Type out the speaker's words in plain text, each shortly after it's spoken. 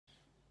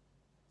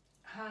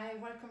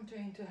welcome to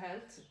Into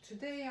Health.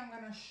 Today I'm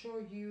going to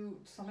show you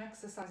some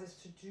exercises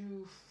to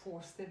do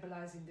for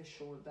stabilizing the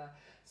shoulder.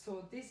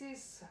 So this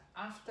is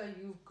after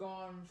you've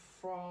gone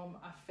from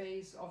a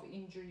phase of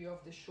injury of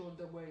the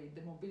shoulder where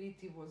the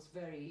mobility was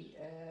very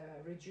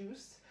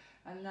reduced,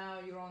 and now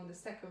you're on the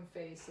second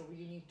phase, so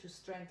you need to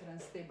strengthen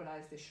and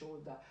stabilize the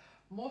shoulder.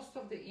 Most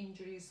of the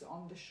injuries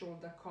on the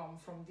shoulder come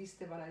from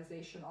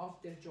destabilization of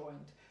the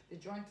joint. The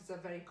joint is a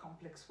very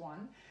complex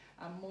one,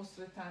 and most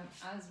of the time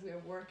as we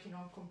are working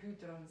on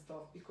computer and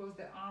stuff, because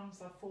the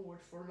arms are forward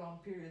for long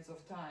periods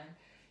of time,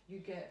 you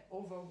get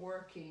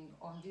overworking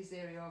on this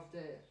area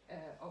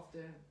of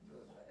the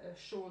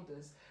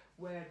shoulders,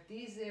 where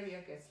this area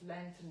gets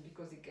lengthened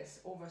because it gets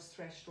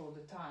overstretched all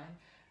the time,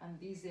 and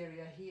this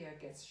area here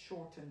gets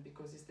shortened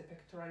because it's the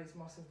pectoralis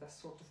muscles that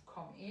sort of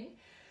come in.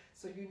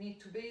 So you need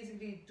to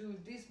basically do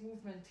this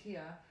movement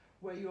here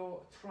where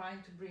you're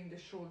trying to bring the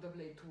shoulder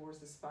blade towards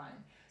the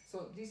spine.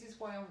 So this is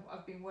why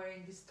I've been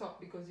wearing this top,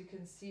 because you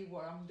can see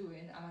what I'm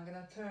doing, and I'm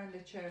gonna turn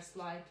the chair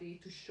slightly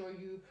to show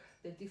you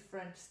the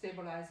different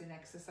stabilizing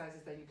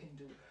exercises that you can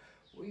do.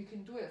 Well, you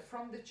can do it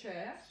from the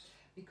chair,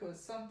 because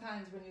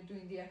sometimes when you're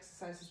doing the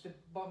exercises, the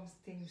bum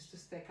things to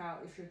stick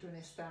out if you're doing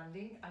it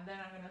standing, and then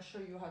I'm gonna show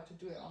you how to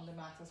do it on the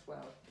mat as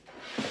well.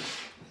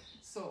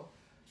 So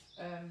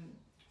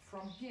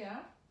from here,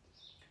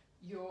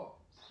 you're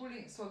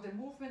pulling, so the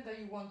movement that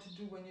you want to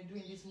do when you're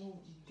doing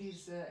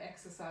these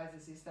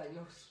exercises is that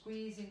you're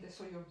squeezing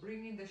so you're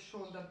bringing the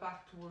shoulder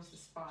back towards the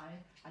spine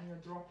and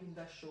you're dropping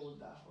the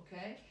shoulder,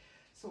 okay?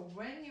 So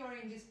when you're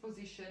in this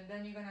position,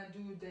 then you're gonna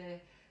do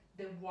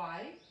the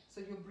Y,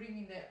 so you're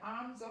bringing the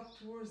arms up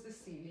towards the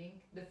ceiling,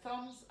 the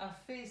thumbs are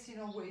facing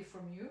away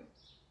from you,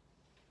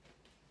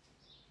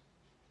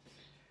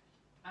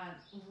 and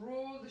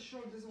roll the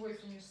shoulders away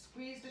from you,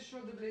 squeeze the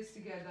shoulder blades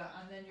together,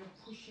 and then you're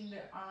pushing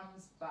the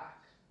arms back.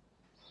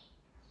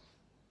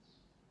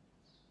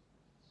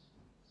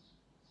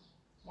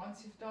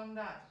 Once you've done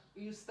that,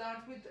 you start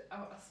with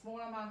a small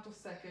amount of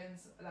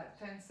seconds, like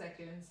 10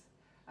 seconds,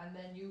 and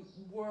then you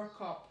work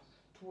up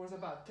towards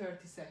about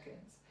 30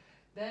 seconds.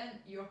 Then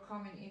you're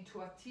coming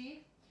into a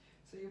T,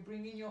 so you're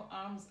bringing your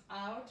arms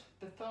out,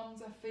 the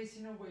thumbs are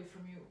facing away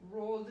from you,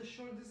 roll the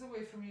shoulders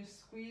away from you,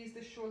 squeeze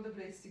the shoulder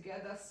blades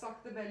together,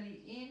 suck the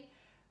belly in,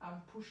 and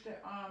push the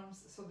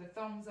arms, so the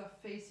thumbs are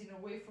facing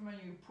away from you,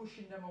 you're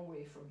pushing them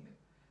away from you.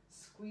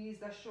 Squeeze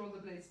the shoulder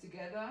blades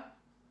together.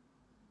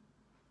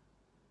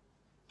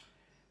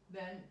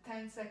 Then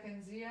 10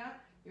 seconds here,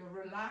 you're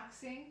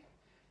relaxing,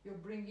 you're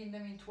bringing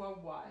them into a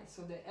Y.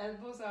 So the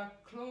elbows are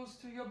close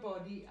to your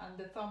body and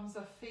the thumbs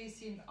are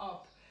facing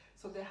up.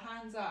 So the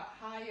hands are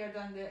higher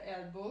than the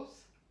elbows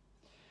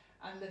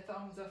and the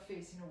thumbs are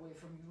facing away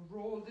from you.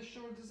 Roll the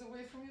shoulders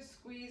away from you,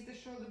 squeeze the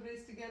shoulder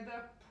blades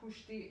together,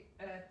 push the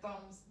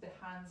thumbs, the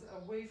hands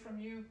away from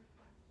you,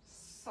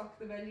 suck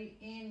the belly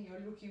in,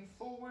 you're looking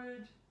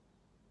forward,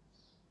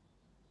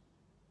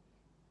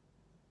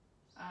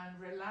 and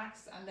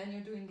relax, and then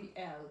you're doing the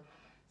L.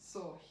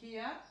 So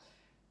here,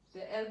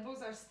 the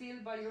elbows are still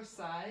by your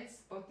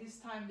sides, but this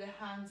time the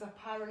hands are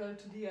parallel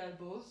to the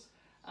elbows,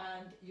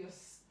 and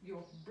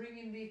you're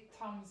bringing the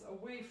thumbs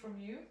away from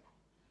you,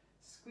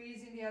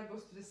 squeezing the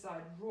elbows to the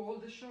side, roll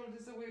the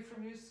shoulders away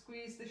from you,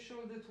 squeeze the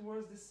shoulder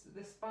towards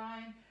the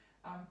spine,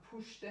 and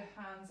push the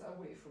hands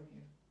away from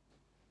you.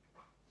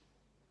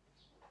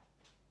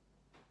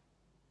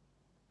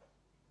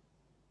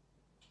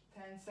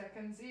 Ten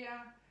seconds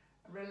here,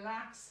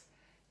 relax,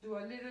 do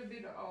a little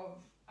bit of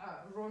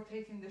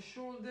rotating the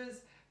shoulders.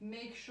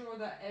 Make sure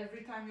that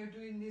every time you're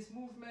doing this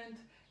movement,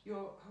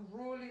 you're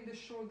rolling the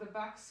shoulder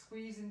back,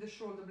 squeezing the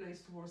shoulder blades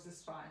towards the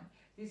spine.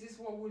 This is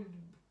what will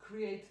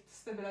create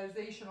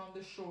stabilization on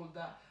the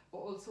shoulder, but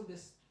also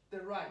the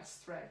right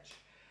stretch.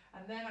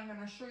 And then I'm going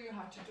to show you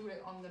how to do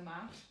it on the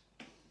mat.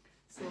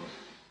 So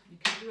you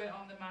can do it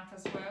on the mat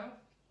as well.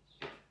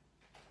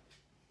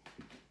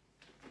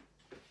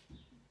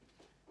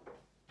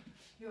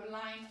 You're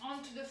lying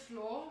onto the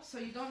floor, so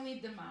you don't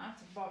need the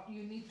mat, but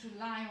you need to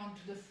lie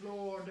onto the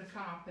floor or the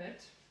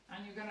carpet,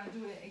 and you're gonna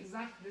do it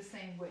exactly the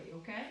same way,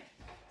 okay?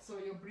 So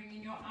you're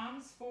bringing your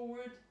arms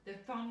forward, the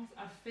thumbs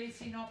are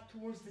facing up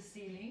towards the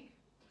ceiling,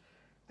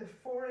 the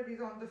forehead is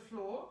on the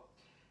floor.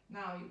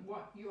 Now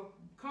you're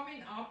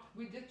coming up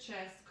with the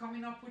chest,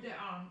 coming up with the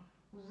arm,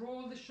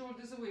 roll the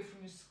shoulders away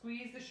from you,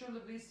 squeeze the shoulder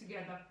blades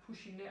together,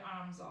 pushing the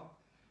arms up.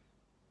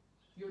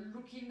 You're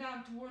looking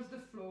down towards the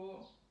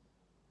floor,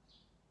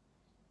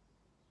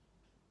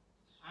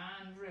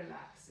 and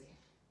relaxing.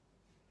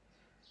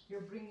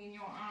 You're bringing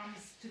your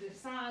arms to the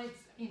sides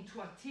into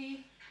a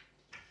T.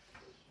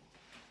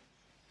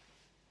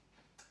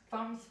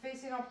 Thumbs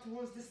facing up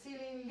towards the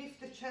ceiling, lift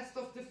the chest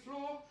off the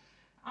floor,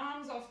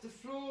 arms off the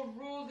floor,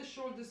 roll the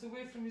shoulders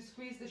away from you,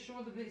 squeeze the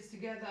shoulder blades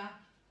together.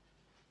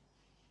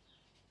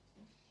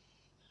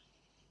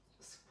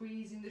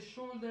 Squeezing the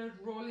shoulder,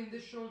 rolling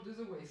the shoulders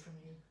away from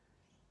you.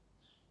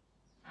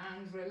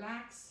 And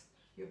relax.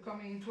 You're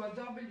coming into a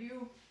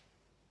W.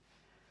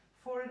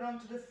 Forehead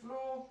onto the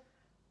floor,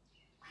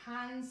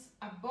 hands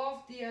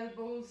above the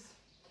elbows,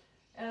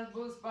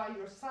 elbows by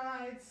your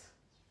sides,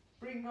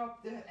 bring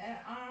up the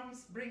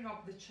arms, bring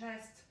up the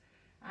chest,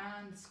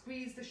 and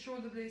squeeze the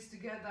shoulder blades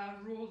together,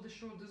 roll the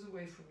shoulders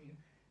away from you.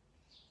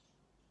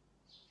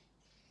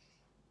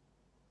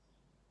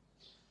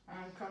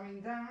 And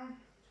coming down,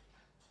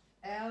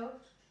 L,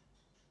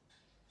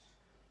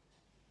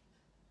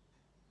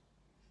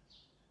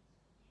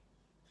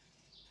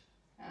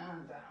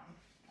 and down.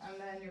 And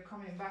then you're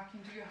coming back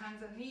into your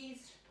hands and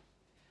knees.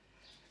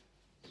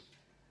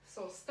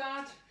 So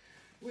start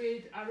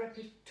with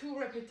 2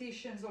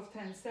 repetitions of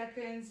 10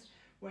 seconds.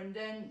 When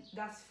then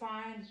that's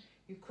fine,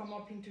 you come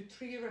up into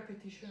 3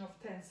 repetitions of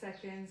 10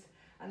 seconds,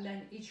 and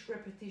then each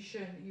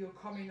repetition you're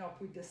coming up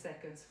with the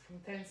seconds. From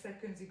 10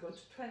 seconds you go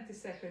to 20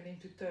 seconds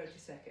into 30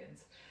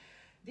 seconds.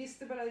 These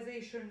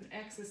stabilization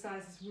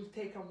exercises will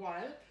take a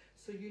while,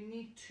 so you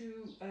need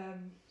to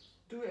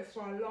do it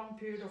for a long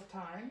period of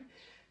time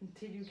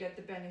until you get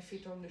the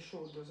benefit on the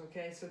shoulders,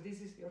 okay? So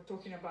this is, you're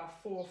talking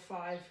about 4 or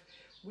 5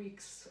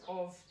 weeks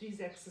of these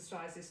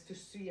exercises to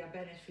see a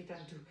benefit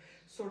and to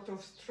sort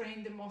of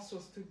train the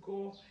muscles to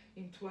go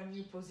into a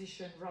new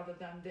position rather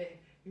than the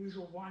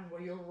usual one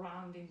where you're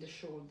rounding the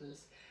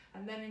shoulders.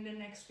 And then in the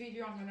next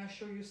video I'm going to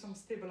show you some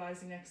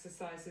stabilizing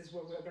exercises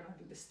where we're going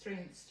to do the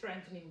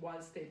strengthening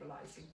while stabilizing.